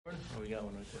we got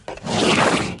one right there.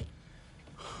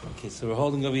 Okay, so we're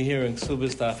holding over here in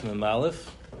Kesubos Daf Mem Aleph.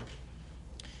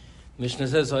 Mishnah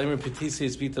says, "Ha'imr petisi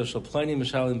es bito shel pliny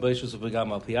mishalim beishus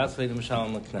ubegam al piatzvei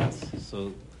mishalim leknas."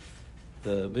 So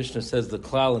the Mishnah says the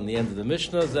klal in the end of the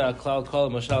Mishnah, "Zeh klal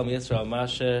kol mishalim yisra al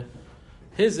mashe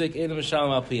hizik ein mishalim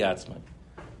al piatzvei."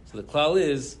 So the klal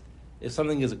is, if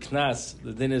something is a knas,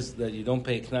 the din is that you don't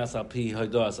pay knas al pi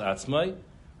hoidas atzmai.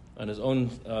 On his own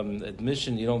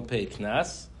admission, you don't pay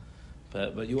knas,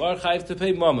 but you are chayiv to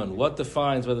pay mammon. What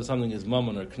defines whether something is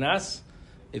mammon or knas?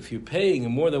 If you're paying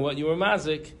more than what you were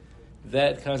mazik,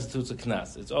 that constitutes a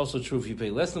knas. It's also true if you pay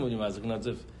less than what you're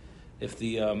mazik. If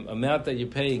the amount that you're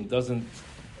paying doesn't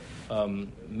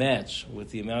match with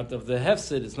the amount of the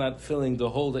hefsid, it's not filling the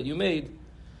hole that you made,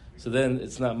 so then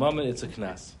it's not mammon, it's a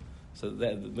knas. So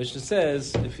that, the Mishnah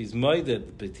says, if he's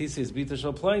moided, betisi is bita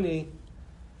shel pliny,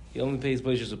 he only pays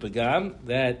boishes of pagam.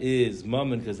 That is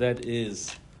mammon, because that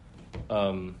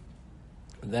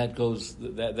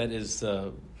is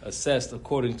assessed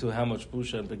according to how much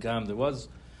busha and pagam there was.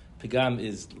 Pagam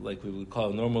is like we would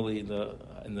call normally in the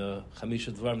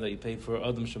chamisha dvarim that you pay for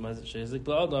adam shezik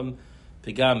ba'adam.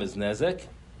 Pagam is nezek,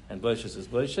 and boishes is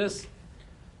boishes.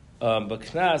 But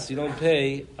knas you don't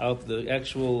pay out the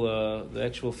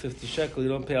actual 50 shekel. You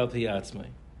don't pay out piyatzmai.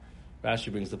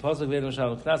 Rashi brings the pasuk v'enu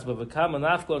shal knas, but v'kam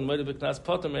anafko and moed b'knas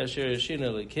potem asher yashin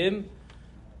elikim,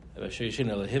 asher yashin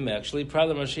elihim. Actually,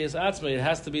 problem marshias atzmai. It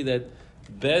has to be that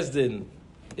bezdin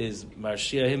is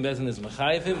marshia him, bezdin is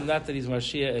mechayiv him, not that he's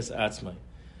marshia as atzmai.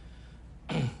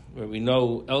 Where we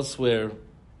know elsewhere,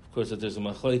 of course, that there's a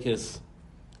machlokes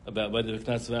about whether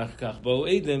knas v'achakach bo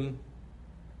edim.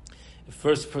 The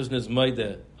first person is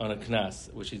moed on a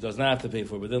knas, which he does not have to pay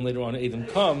for, but then later on edim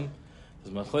come.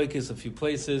 There's machlokes a few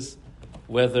places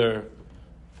whether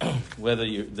the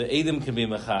edim can be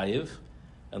mechayiv,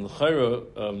 and l'chayra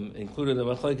included the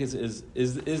machlokes is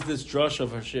this drush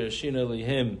of Hashem Shina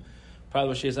Lihim,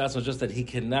 probably Hashem Atzma, just that he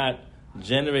cannot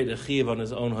generate a chiyav on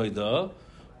his own hoidah,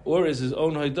 or is his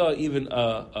own hoidah even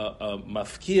a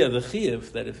mafkia the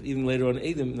chiyav that if even later on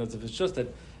edim, if it's just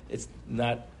that it's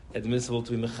not admissible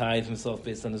to be mechayiv himself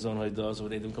based on his own hoidah, so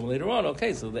when edim come later on,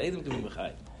 okay, so the edim can be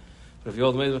mechayiv. But if you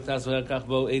hold the knas v'kach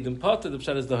bo edim potter, the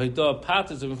pshat is the hoidah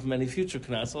paters him from any future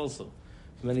knas also,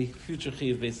 from any future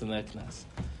chiyav based on that knas.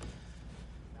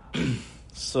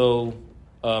 So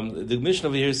the Mishnah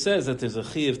over here says that there's a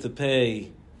chiyav to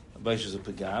pay baishas of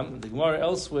pagam. The Gemara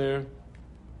elsewhere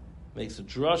makes a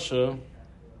drasha,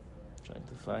 trying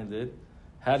to find it.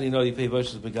 How do you know you pay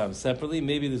baishas of pagam separately?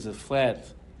 Maybe there's a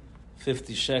flat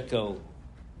 50 shekel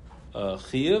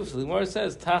chiyav. So the Gemara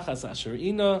says tachas asher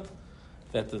ina,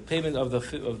 that the payment of the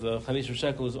 50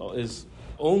 shekel is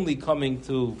only coming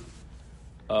to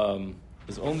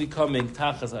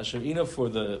tachas asher ina for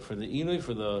the inui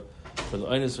for the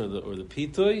oinus or the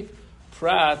pitui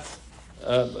prat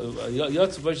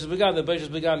yotz baishas begam. The baishas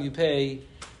begam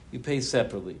you pay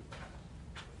separately.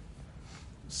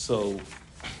 So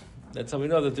that's how we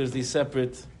know that there's these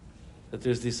separate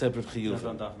chiyuv.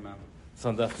 It's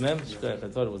on Daf Mem. I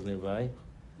thought it was nearby.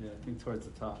 Yeah, I think towards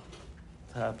the top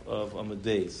of Amud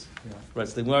Beis. Yeah. Right,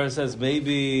 so the Gemara says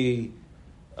maybe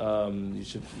you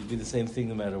should do the same thing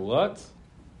no matter what.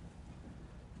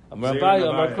 Amar Abaye,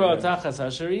 Amar Kro, Tachas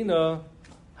Asherina,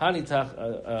 Hani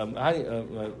Tachas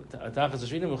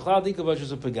Asherina, Mechlal Dika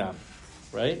Bashus Pagam.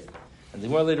 Right? And the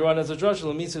Gemara later on has a drush,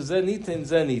 Lamisa Zen.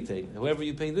 Whoever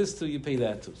you pay this to, you pay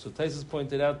that to. So Taisus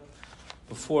pointed out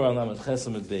before on Amud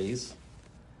Chesam at Beis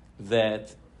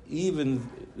that even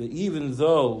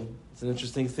though, it's an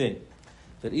interesting thing,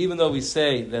 that even though we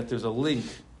say that there's a link,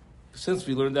 since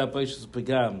we learned that Baishas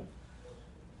Pagam,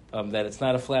 that it's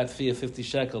not a flat fee of 50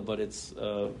 shekel, but it's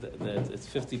that it's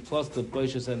 50 plus the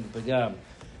Baishas and Pagam.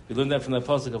 We learned that from the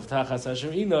pasuk of Tachas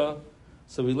Asher Ina.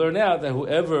 So we learn out that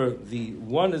whoever the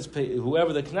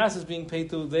knas is being paid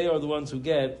to, they are the ones who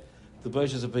get the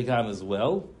Baishas of Pagam as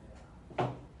well.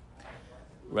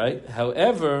 Right?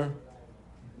 However,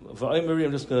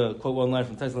 I'm just going to quote one line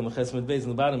from Tesla Mechesmed Beis in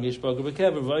the bottom.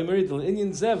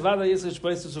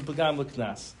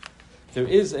 There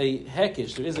is a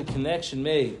hekish, there is a connection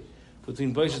made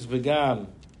between Boishas Begam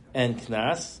and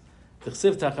Knas. From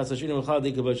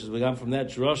that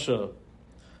drasha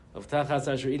of Tachas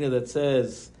Asherina that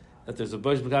says that there's a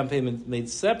Boishas Begam payment made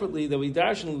separately, that we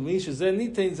darshan Misha Zen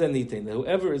Nitain, that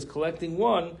whoever is collecting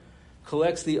one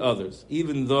collects the others,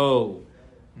 even though,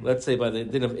 let's say by the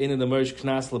din of Ein Emerge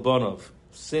Knas Labanov,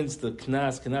 since the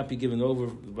Knas cannot be given over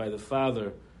by the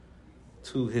father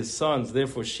to his sons,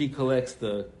 therefore she collects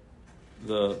the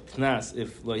Knas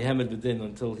if Lo Yemed B'din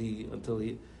until he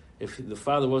if the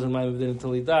father wasn't Yemed B'din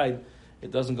until he died, it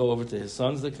doesn't go over to his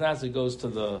sons, the Knas, it goes to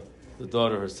the the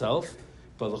daughter herself.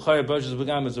 But l'chayr b'ashas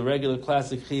begam is a regular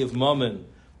classic chiyav mammon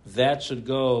that should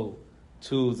go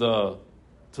to the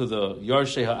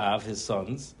Yarshei Ha'av, his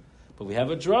sons. But we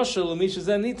have a drasha l'misha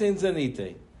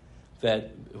zenite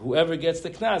that whoever gets the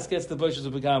knas gets the b'ashas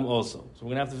begam also. So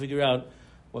we're going to have to figure out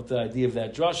what the idea of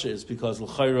that drasha is, because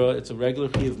l'chayra it's a regular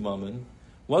chiyav mammon.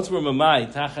 Once we're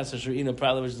mamai tachas hasherina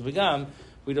prat b'ashas begam,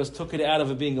 we just took it out of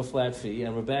it being a flat fee,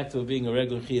 and we're back to it being a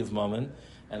regular chiyav mammon.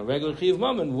 And a regular chiyav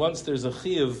mammon, once there's a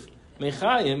chiyav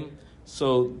mechayim,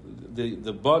 so the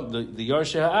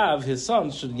Yarshei Ha'av, his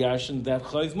sons, should yashin that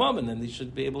chayiv mammon, and they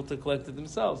should be able to collect it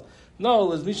themselves.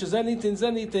 No, as misha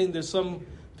zenitin, there's some,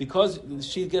 because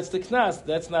she gets the knas,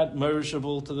 that's not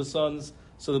merishable to the sons,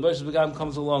 so the b'ashas begam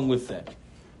comes along with that.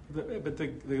 But the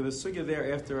sugya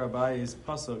there after Abayi's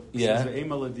pasuk Yeah. says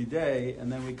Ema Ladidei, and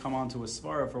then we come on to a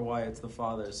svara for why it's the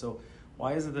father. So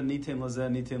why is it the nitin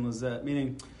lazeh?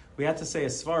 Meaning we had to say a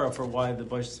svara for why the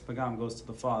b'ashas begam goes to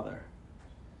the father,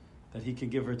 that he could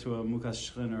give her to a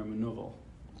mukas shchin or a menuvel.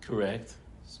 Correct.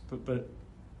 But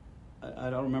I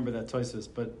don't remember that toisus,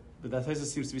 but that toisus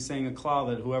seems to be saying a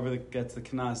klal that whoever gets the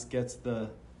knas gets the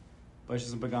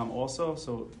b'ashas begam also.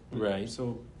 So Right.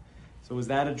 So is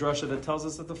that a drasha that tells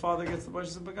us that the father gets the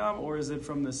b'ashas begam, or is it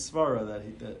from the svara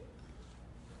that?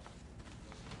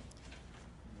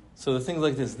 So the things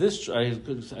like this, I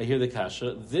hear the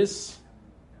kasha. This,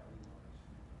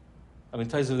 I mean,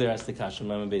 Taisus there asks the kasha.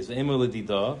 Ma'am base. Emo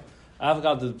ledida. I've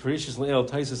got the Parishis Leil.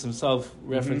 Taisus himself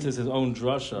references his own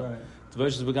drasha. Right. The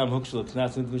b'ashas begam hukshel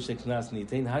knas nitgush knas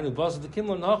nitain. Hainu basa the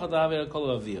kimlon hachad avei kol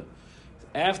avia.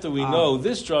 After we know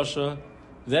this drasha,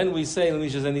 then we say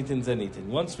l'misha zenitin.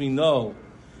 Once we know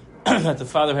that the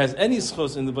father has any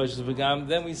schos in the b'ashas begam,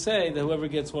 then we say that whoever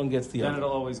gets one gets the other. Then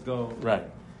it'll always go Right.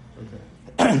 Okay.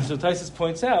 So Taisus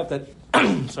points out that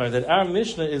that our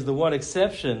Mishnah is the one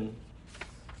exception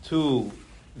to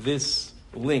this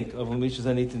link of l'misha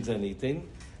zenitin,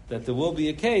 that there will be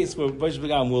a case where b'ashas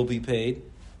begam will be paid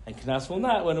and knas will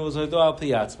not when it was hodo al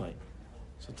piyatzmai.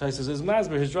 So Taisus is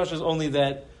masber. His drush is only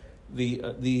that the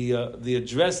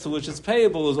address to which it's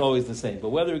payable is always the same, but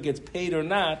whether it gets paid or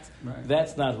not, Right.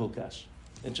 that's not hukash.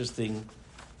 Interesting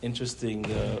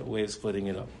way of splitting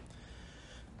it up.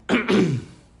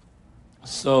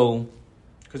 So,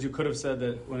 Because you could have said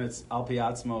that when it's al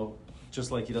piatzmo,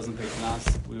 just like he doesn't pay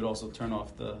knas, we would also turn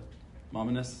off the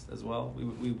mamonis as well.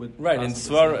 We would right in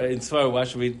possibly Svara, why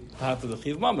should we part of the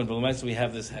chiv mammon? But the we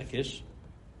have this hekish,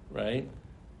 right?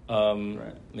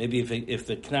 Right. Maybe if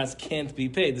the knas can't be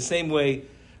paid, the same way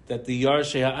that the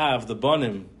Yarshei Ha'av, the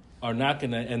Bonim, are not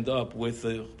going to end up with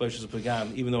the b'ashas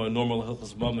begam, even though a normal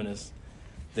hilchos mamonis,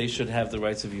 they should have the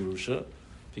rights of Yerusha,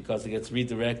 because it gets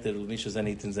redirected, l'misha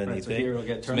zenitin. Right, so here it'll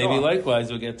get turned maybe off. likewise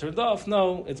it'll get turned off.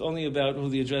 No, it's only about who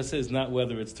the address is, not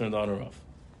whether it's turned on or off.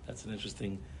 That's an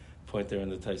interesting point there in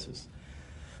the Taisus.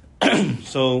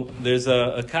 So there's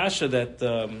a kasha that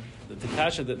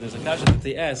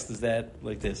they asked is that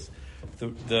like this: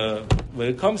 the when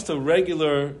it comes to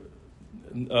regular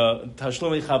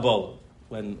tashlumi chabola,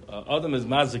 when Adam is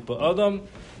mazik ba'Adam,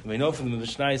 we know from the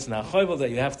Mishnayos and HaChoyvel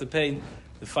that you have to pay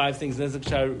the 5 things, Nezek,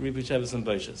 Shar, Ribui, Shevis, and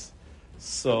Beishas.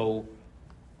 So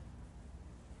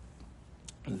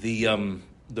the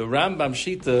Rambam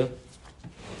Shita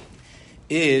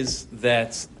is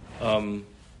that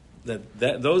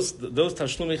those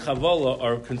Tashlumi Chavola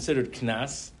are considered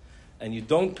Knas, and you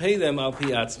don't pay them al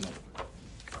pi atzma.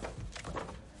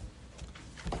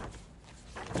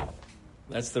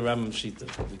 That's the Rambam Shita,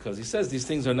 because he says these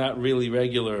things are not really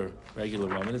regular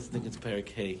Rambam. I think it's Perik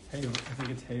Hey. I think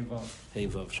it's Hey Vav. Hey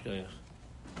Vav Shkoyach.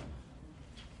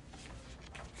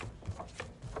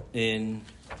 In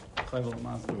Chayvel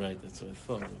Mazda. right, that's what I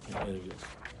thought. Okay, there we go.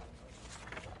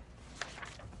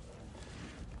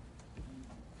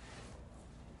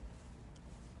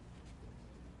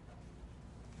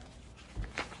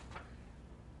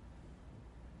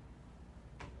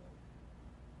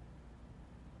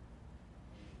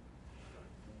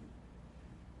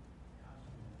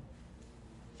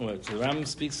 Right, so the Rambam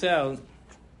speaks out.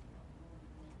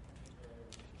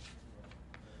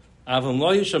 Avon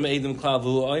lo yisham edim klal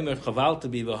v'hu oimer chavalta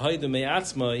bi v'hoyde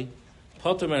me'atzmai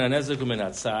poter men hanezek u'men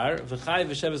atzar v'chai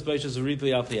v'sheves b'yishas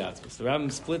v'ripui al piyatzmas. The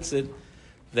Rambam splits it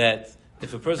that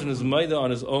if a person is maida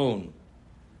on his own,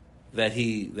 that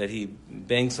he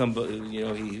bangs somebody,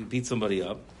 he beats somebody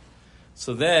up,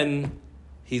 so then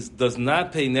he does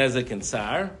not pay nezek and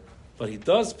tsar, but he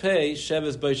does pay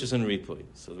sheves b'yishas and ripui.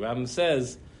 So the Rambam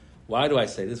says, why do I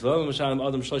say this? Why do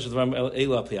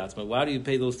you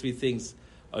pay those 3 things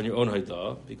on your own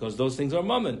haidah? Because those things are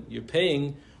mammon. You're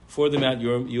paying for them out.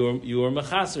 You're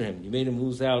mechaser him. You made him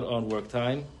lose out on work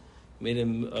time. You made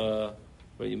him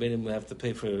right? You made him have to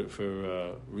pay for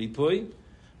ripui,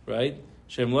 right?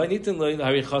 Shem loy nitin loy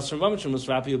hari chasr mamon shem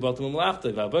musrapi ubaltim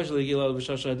umlachta v'abosh legilal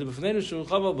b'shasha hadu b'fnenu shu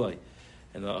chaval boy.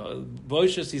 And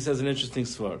Boishas, he says an interesting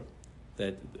svar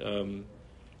that the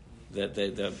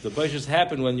Boishas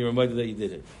happened when you reminded that you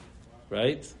did it,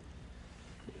 right?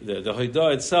 The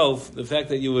hoidah itself, the fact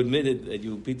that you admitted that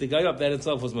you beat the guy up, that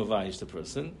itself was mavayish the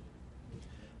person.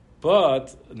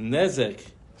 But nezek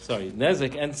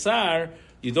and tsar,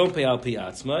 you don't pay al pi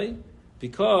atzmai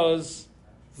because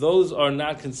those are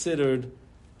not considered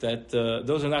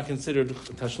those are not considered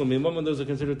tashlumei mamon. Those are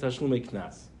considered tashlumei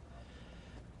knas.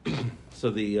 So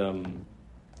the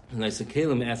Nisa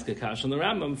Kalim asked a kash on the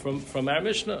Rambam from our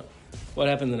Mishnah. What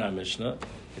happened in our Mishnah?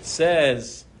 It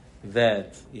says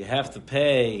that you have to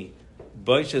pay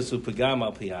boishes who pagam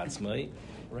al piatzmai,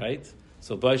 right?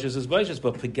 So boishes is boishes,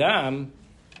 but pagam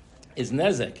is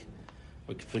nezek.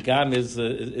 Pagam is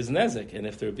nezek, and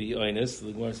if there be oinus,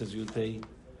 the Gemara says you would pay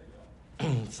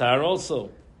tsar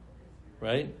also,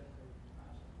 right?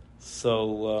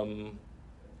 So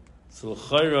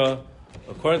l'chayra,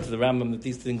 according to the Rambam, that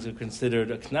these things are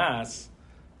considered a knas.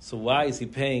 So why is he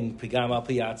paying pigam al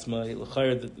piyatzma?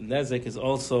 L'chayr, the nezek is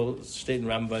also stated in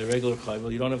Rambam by a regular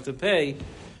chayvel. You don't have to pay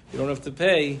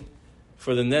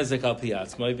for the nezek al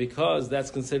piyatzma because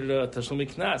that's considered a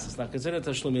tashlumi knas. It's not considered a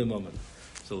tashlumi moment.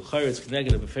 So l'chayr, it's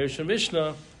connected to a Froelich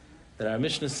Mishnah that our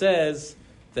Mishnah says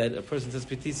that a person says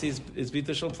pitisi is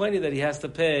bita shel pleni, that he has to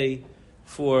pay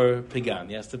for pigam.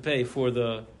 He has to pay for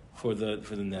the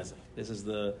nezek. This is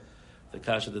the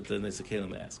kasha that the Nisa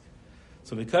Kalim asked.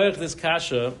 So because this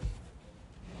kasha,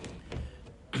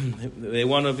 they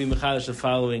want to be mechadish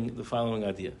the following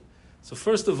idea. So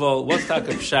first of all, what's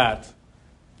taka pshat?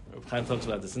 Rav Chaim talks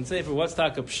about this in Sefer. What's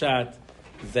taka pshat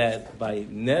that by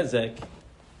nezek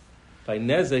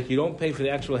you don't pay for the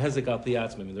actual hezek al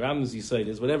piyatzma? I mean, the Rambam's yisayid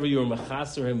is whatever you're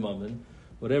machaser him mammon,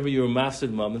 whatever you're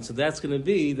mafsid mammon. So that's going to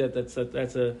be that's a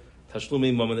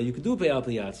tashlumi mammon that you could do pay al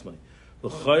piyatzma.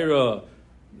 L'chayra,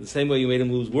 the same way you made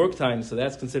him lose work time, so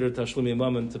that's considered tashlumi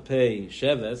mammon to pay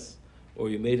sheves, or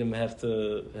you made him have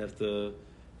to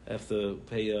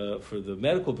pay for the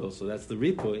medical bill, so that's the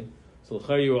ripui. So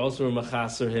l'chayr you also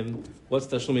machaser him. What's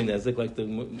tashlumi nezek? Like the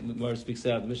Gemara speaks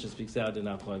out, the Mishnah speaks out in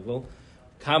Achayvel.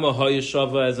 Kama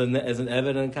hoyeshava as an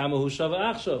eved and kama hushava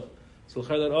achshav. So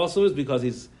l'chayr that also is because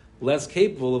he's less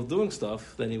capable of doing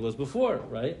stuff than he was before,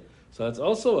 right? So that's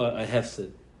also a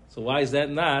hefsid. So why is that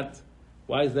not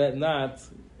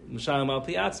Mishalim al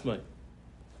piatzmai?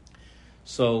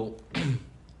 So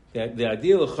the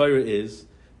idea of l'chayr is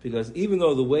because even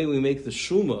though the way we make the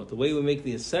shuma, the way we make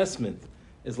the assessment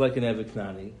is like an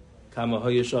eviknani, kama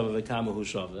hoyeshava v'kama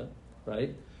hushava,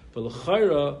 right? But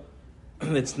l'chayr,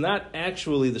 it's not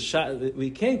actually we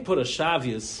can't put a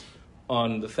shavius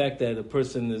on the fact that a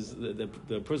person is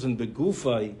the person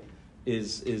begufai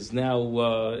is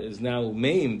now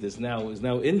maimed, is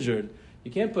now injured. You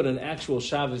can't put an actual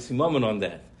shavius moment on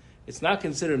that. It's not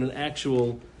considered an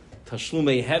actual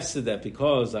tashlumei hefsid that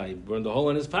because I burned a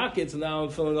hole in his pockets and now I'm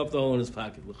filling up the hole in his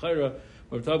pocket. L'chayra,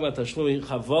 we're talking about tashlumei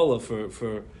chavola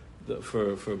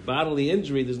for bodily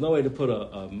injury. There's no way to put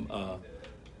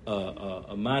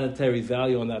a monetary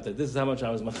value on that this is how much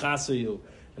I was machaser you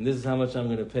and this is how much I'm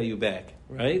going to pay you back,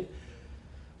 right?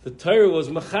 The Torah was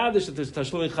machadish that there's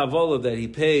tashlumei chavola that he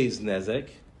pays nezek,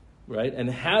 right? And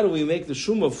how do we make the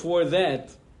shuma for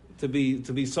that to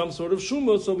be some sort of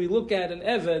shuma? So we look at an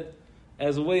eved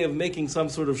as a way of making some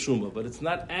sort of shuma, but it's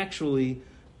not actually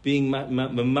being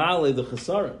mamale the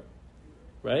chasara,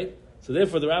 right? So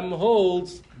therefore, the Rambam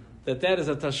holds that is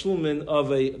a tashlumin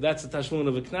of a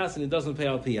knas, and it doesn't pay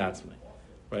out piyatzmai,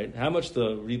 right? How much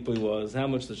the ripui was, how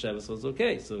much the sheves was,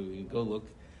 okay. So you go look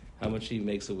how much he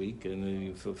makes a week, and then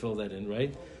you fill that in,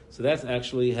 right? So that's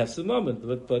actually hefsid moment,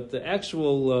 but the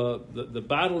actual the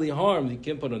bodily harm, you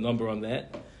can't put a number on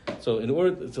that. So the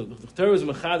Torah is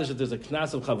mechadish that there's a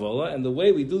knas of chavola, and the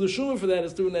way we do the shuma for that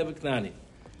is through an eviknani,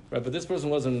 right? But this person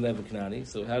wasn't an eviknani,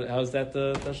 so how is that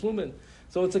the tashlumin?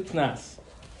 So it's a knas.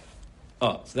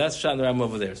 Oh, so that's Pshat in the Rambam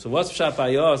over there. So what's Pshat by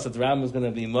Yos that the Rambam is going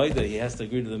to be Moida? He has to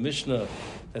agree to the Mishnah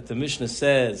that the Mishnah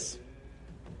says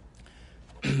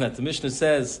that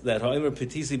Ha'imr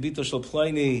Petisi Bito Shel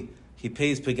Pliny, he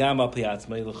pays Pegam al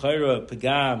Piyatzma. L'chayra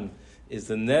Pegam is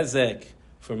the nezek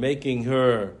for making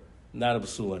her not a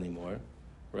B'sul anymore,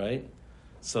 right?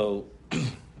 So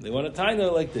they want to tie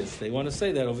it like this. They want to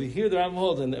say that over here the Rambam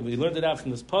holds, and we learned it out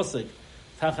from this pasuk,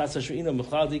 Tachas Hashreina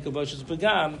Mechlal Dika B'Shus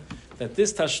Pegam, that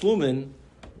this tashlumin,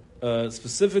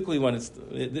 specifically when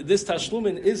this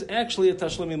tashlumin is actually a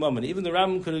tashlumi moment. Even the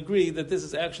Rambam could agree that this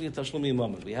is actually a tashlumi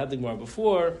moment. We had the Gemara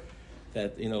before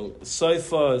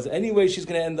Soifa is anyway she's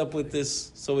going to end up with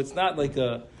this. So it's not like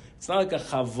a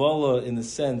chavala in the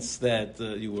sense that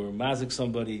you were mazik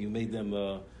somebody, you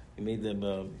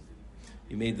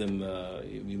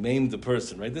maimed the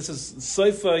person, right? This is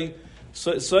soifa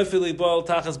libal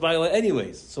tachas bayla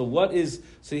anyways. So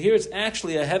here it's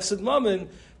actually a hefsid moment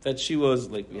that she was,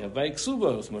 like we have by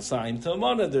Kesubos, Masayim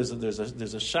Talmana, there's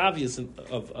a shavius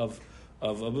of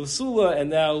Basula,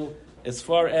 and now as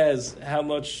far as how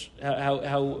as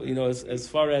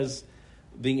far as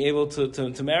being able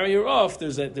to marry her off,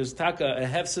 there's taka a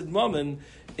hefsid moment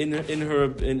in her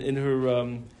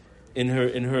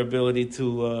ability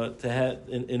to have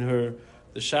in her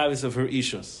the shavius of her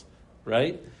ishus,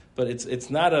 right? But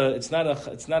it's not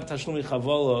tashlumi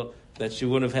chavola that she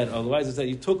wouldn't have had otherwise. It's that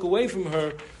you took away from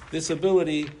her this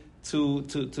ability to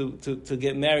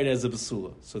get married as a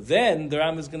basula. So then the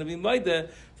Ram is going to be maida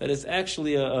that it's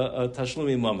actually a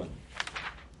tashlumi mama.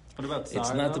 What about tsar?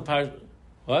 It's not the part.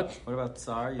 What? What about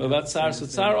tsar? What about tsar? So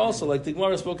tsar also, like the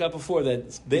Gemara spoke out before,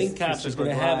 that bein kapsh is going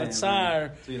to have a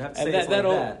tsar. So you'd have to say it's like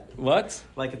that. What?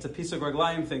 Like it's a piece of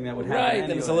Raglayim thing that would happen right, anyway.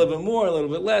 Then it's a little bit more, a little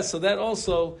bit less. So that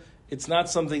also, it's not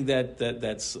something that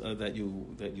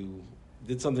you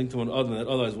did something to an other that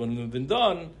otherwise wouldn't have been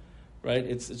done, right?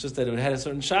 It's just that it had a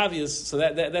certain shavius. So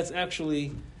that's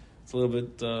actually, it's a little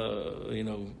bit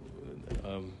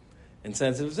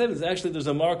insensitive. It's actually, there's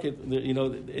a market.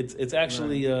 It's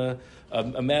actually a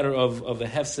matter of a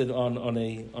hefsid on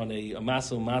a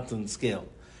maso matan scale.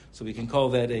 So we can call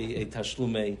that a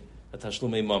tashlume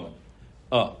moment.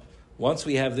 Once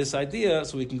we have this idea,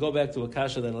 so we can go back to a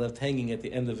kasha that I left hanging at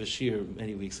the end of a shir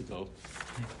many weeks ago.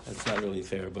 That's not really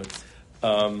fair, but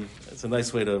it's a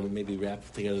nice way to maybe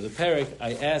wrap together the parak.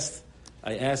 I asked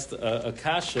a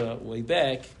kasha way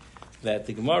back that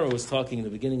the Gemara was talking in the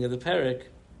beginning of the parak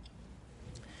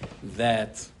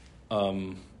that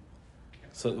so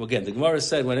again the Gemara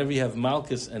said whenever you have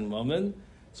malchus and mammon,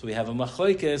 so we have a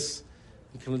machlokes,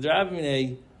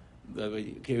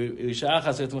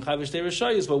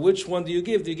 but which one do you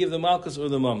give? Do you give the malchus or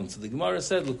the mammon? So the Gemara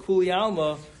said, L'kuli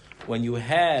alma, when you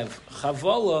have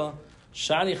chavala,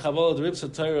 shani chavala d'ribsa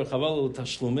Torah chavala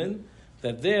tashlumin,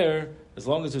 that there, as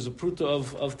long as there's a pruta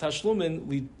of tashlumin,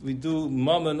 we do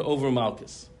mammon over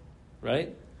malchus,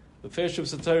 right? The first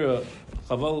ribsa Torah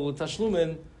chavala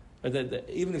tashlumin, that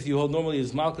even if you hold normally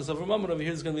is malchus over mammon, over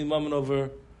here it's going to be mammon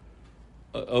over.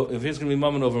 If here's going to be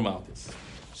mammon over malchus.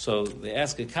 So they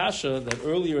ask a kasha that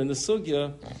earlier in the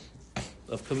sugya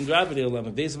of Kavim Gravity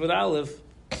Olam Beis Amud Aleph,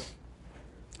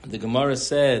 the Gemara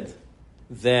said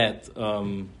that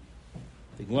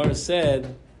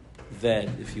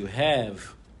if you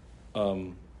have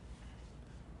how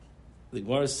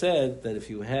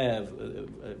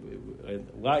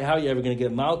are you ever going to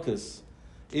get malchus?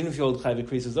 Even if you hold chayv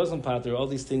creases doesn't pater, all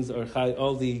these things are chayv,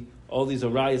 all these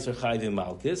arayas are chayv in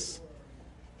malchus.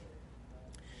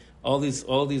 All these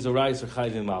arayas are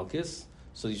chayv in malchus.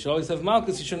 So you should always have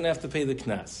malchus. You shouldn't have to pay the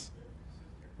knas,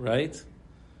 right?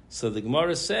 So the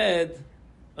Gemara said,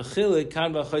 "Achilik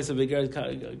kan b'chayse begeres,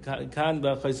 kan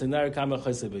b'chayse nar, kan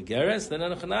b'chayse begeres." Then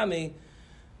in a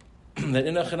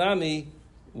chanami,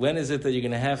 when is it that you're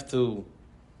going to have to?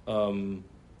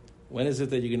 When is it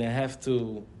going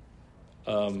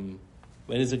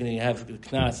to have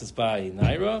knas? Is by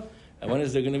naira, and when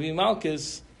is there going to be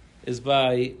malchus? Is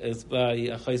by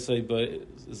achaysay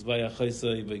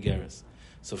begeres.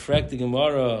 So frak the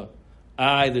Gemara,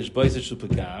 there's baiser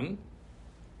shupagam,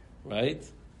 right?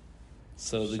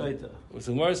 So the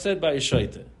Gemara said by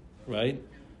shaita, right?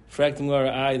 Frak the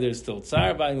Gemara, there's still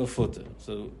tsar by mafuta.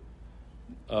 So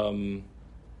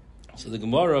the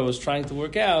Gemara was trying to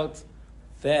work out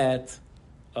that.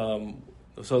 So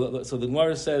the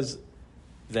Gemara says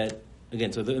that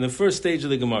again. So in the first stage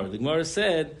of the Gemara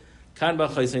said. Kan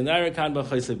b'chayse naira, kan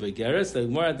b'chayse begeres. The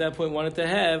Gemara at that point wanted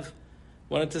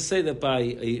to say that by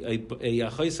a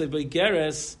chayse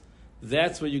begeres,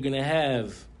 that's where you're going to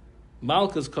have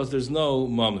malchus because there's no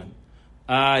mammon.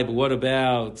 But what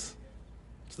about? So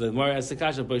the Gemara asked the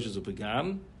kasha b'shus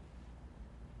upagam.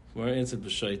 Gemara answered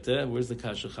b'shaita. Where's the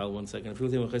kasha? Chal 1 second.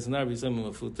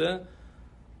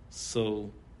 So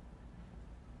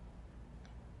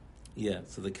yeah.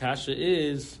 So the kasha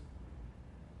is.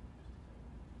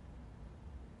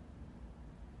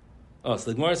 So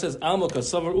the Gemara says, Alma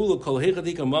kasavar ula kol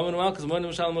heichadika mammon malchus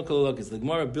mammon mishalma kol lakis. The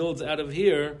Gemara builds out of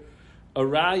here a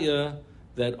raya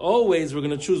that always we're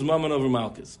going to choose mammon over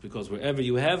malchus because wherever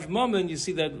you have mammon, you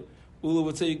see that ula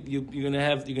would say you're going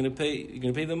to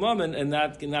pay the mammon and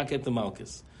not get the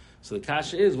malchus. So the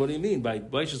kasha is, what do you mean by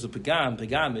baishas of pagam?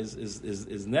 Pagam is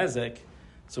nezek.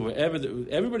 So wherever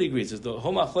everybody agrees, the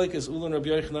whole machlokes ula and Rabbi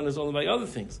Yochanan is only by other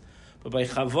things. But by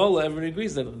chavola, everybody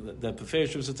agrees that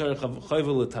beferish v'satar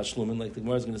chayvel l'tashlumin, like the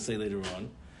Gemara is going to say later on,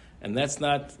 and that's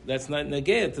not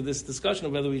negea to this discussion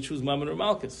of whether we choose mammon or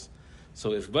malchus.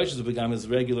 So if Baishas Begam is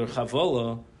regular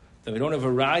chavola, then we don't have a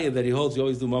raya that he holds you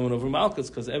always do mammon over malchus,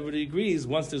 because everybody agrees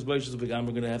once there's Baishas Begam,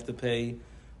 we're going to have to pay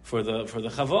for the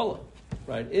chavola,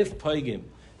 right? If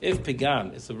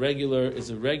pegam is a regular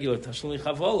tashlumi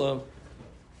chavola,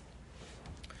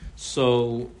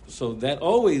 so that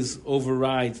always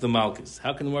overrides the malchus.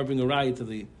 How can we bring a raya to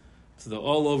the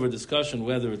all over discussion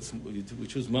whether we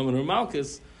choose mammon or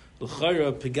malchus?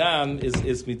 L'chayra pegam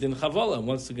is midin chavola, and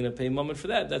once they're going to pay mammon for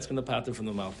that, that's going to pater from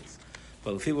the malchus.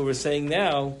 But the people we're saying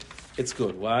now, it's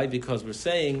good. Why? Because we're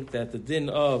saying that the din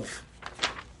of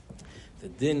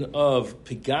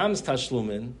Pigam's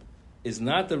Tashlumin is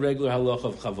not the regular halach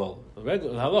of Chavola. The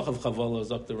regular halach of Chavola, as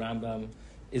Dr. Rambam,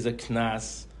 is a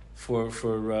knas for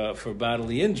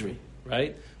bodily injury,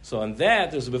 right? So on that,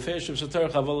 there's a beferish of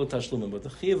Shatar Chavola Tashlumin. But the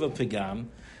Chiyav of Pigam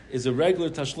is a regular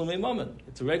Tashlumi moment.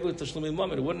 It's a regular Tashlumi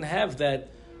moment. It wouldn't have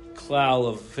that klal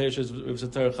of beferish of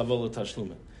Shatar Chavola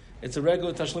Tashlumin. It's a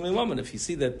regular Tashlumi moment. If you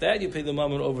see that you pay the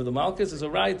mammon over the malchus, is a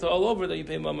right to all over that you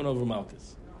pay mammon over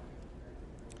malchus.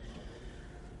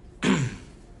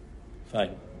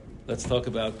 Fine. Let's talk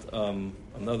about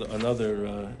another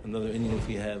inyan if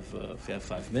we have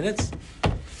 5 minutes.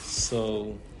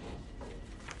 So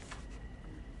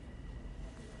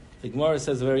the Gemara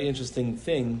says a very interesting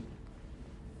thing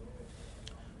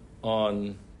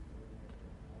on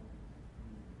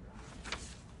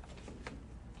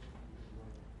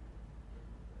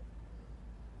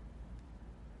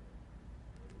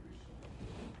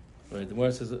right. The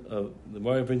Gemara says the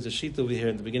Gemara brings a sheet over here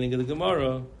in the beginning of the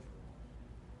Gemara.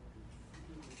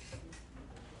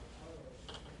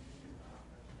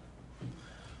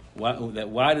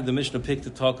 Why did the Mishnah pick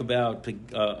to talk about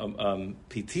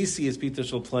PTC as Bito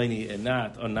Shel Pliny and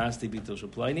not Onasti Bito Shel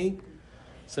Pliny?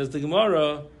 Says the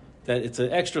Gemara that it's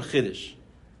an extra chiddush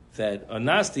that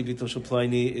Onasti Bito Shel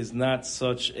Pliny is not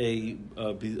such a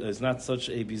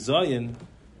bizayin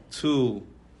to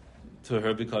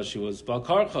her because she was Bal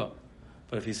Karcha.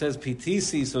 But if he says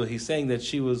PTC, so he's saying that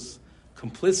she was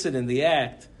complicit in the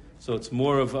act, so it's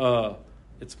more of a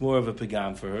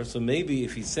pegam for her. So maybe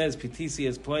if he says PTC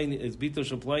as Bito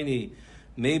Shel Pliny,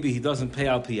 maybe he doesn't pay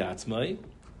al piyatzmai.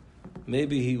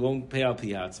 Maybe he won't pay al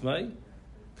piyatzmai.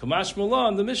 Kamash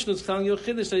Malon, the Mishnah is telling you a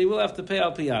chiddush that he will have to pay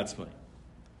al piyatzmai.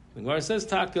 The Gemara says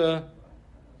Taka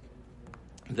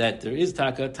that there is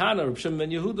Taka Tana Reb Shimon ben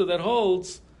Yehuda that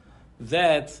holds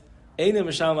that Eina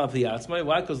Mishal al piyatzmai.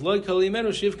 Why? Because Loi Kol Imenu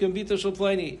Shivkim Bito Shel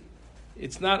Pliny.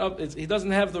 It's not up. He doesn't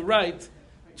have the right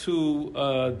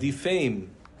to defame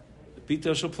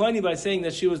Bito Shel Pliny by saying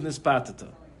that she was nispatata.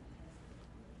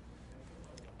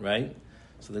 Right?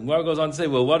 So the Gemara goes on to say,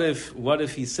 well, what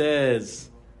if he says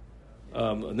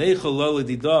if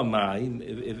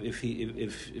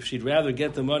she'd rather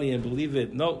get the money and believe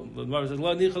it? No, the Gemara says,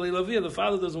 the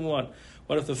father doesn't want.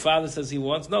 What if the father says he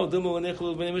wants? No, it's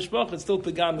still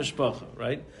pegam mishpacha,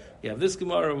 right? You have this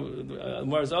Gemara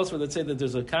is elsewhere that say that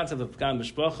there's a concept of pegam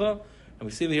mishpacha. And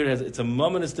we see over here it's a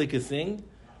momentous thing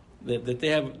that they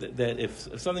have that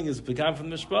if something is become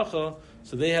from the mishpacha,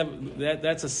 so they have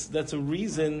that's a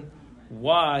reason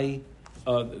why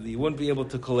you wouldn't be able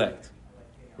to collect,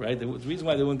 right? The reason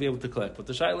why they wouldn't be able to collect. But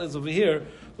the shaila is over here,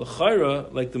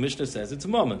 l'chayra, like the Mishnah says, it's a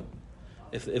mammon.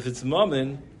 If it's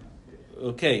mammon,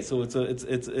 okay, so it's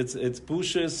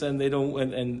bushis and they don't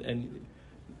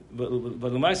but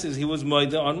the Ma'aseh says he was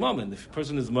moida on mammon. If a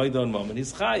person is moida on mammon,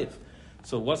 he's chayiv.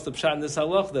 So what's the pshat in this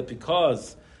halach? That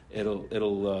because it'll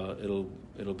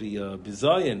be a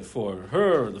bizayin for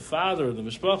her, or the father, or the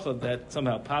mishpacha that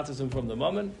somehow passes him from the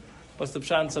mammon. What's the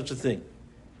pshat in such a thing?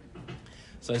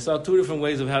 So I saw 2 different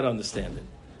ways of how to understand it.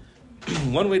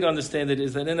 One way to understand it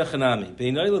is that in a chanami,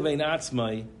 beinoy levein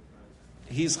atzmai,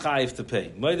 he's chayiv to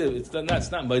pay. It's not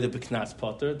moida b'knas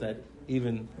potter that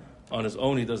even on his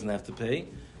own he doesn't have to pay.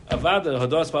 Avada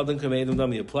hadas b'adin kameidum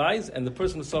dami applies, and the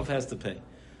person himself has to pay.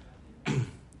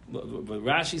 But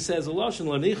Rashi says, "Aloshin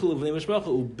lanichul v'nei mishpacha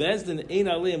ubezdin ein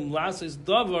alim lasis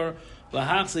davar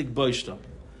lahachzik boishtam."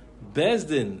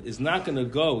 Bezdin is not going to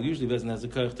go. Usually, Bezdin has the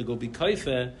koach to go be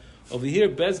kaifeh. Over here,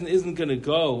 Bezdin isn't going to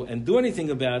go and do anything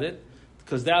about it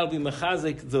because that'll be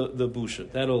mechazik the busha.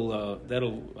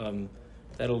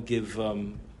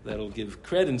 That'll give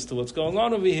credence to what's going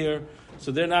on over here.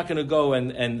 So they're not going to go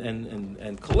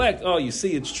and collect. Oh, you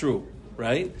see, it's true,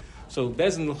 right? So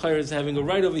Bezdin l'chayr is having a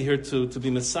right over here to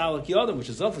be Masalik Yodam, which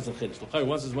is also a chiddush. L'chayr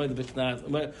once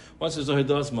there's a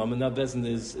Hidos Mom, and now Bezdin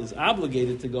is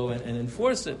obligated to go and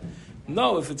enforce it.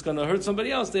 No, if it's going to hurt somebody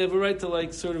else, they have a right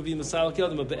to sort of be Masalik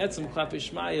Yodam. But Be'etzim Klape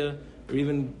Shmaya, or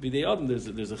even b'dei adam, there's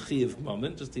a chiyuv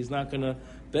moment. Just he's not gonna,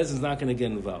 Bezin's not gonna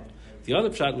get involved. The other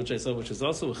pshat which I saw, which is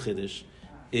also a chiddush,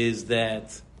 is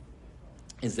that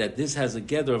this has a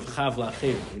gather of chav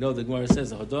la'achir. You know, the Gemara says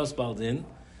the hados baldin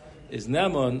is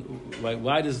Naman.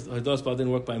 Why does Hados Baldin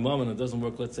work by Mammon and it doesn't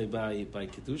work, let's say, by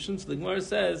Kedushin? So the Gemara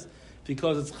says,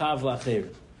 because it's Chav L'Acher.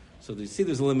 So you see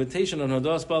there's a limitation on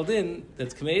Hados Baldin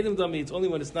that's K'meidim Dami, it's only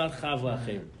when it's not Chav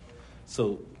L'Acher.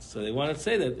 So they want to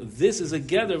say that this is a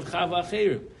gather of Chav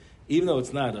L'Acher, even though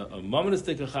it's not a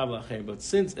Mammonistic of Chav L'Acher, but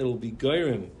since it will be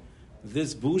Goyrim,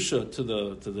 this Busha to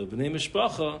the B'nai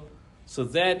Mishpacha, so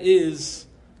that's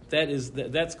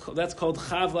called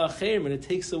Chav L'Acher, and it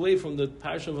takes away from the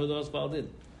Parsha of Hados Baldin.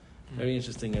 Very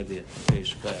interesting idea. Okay,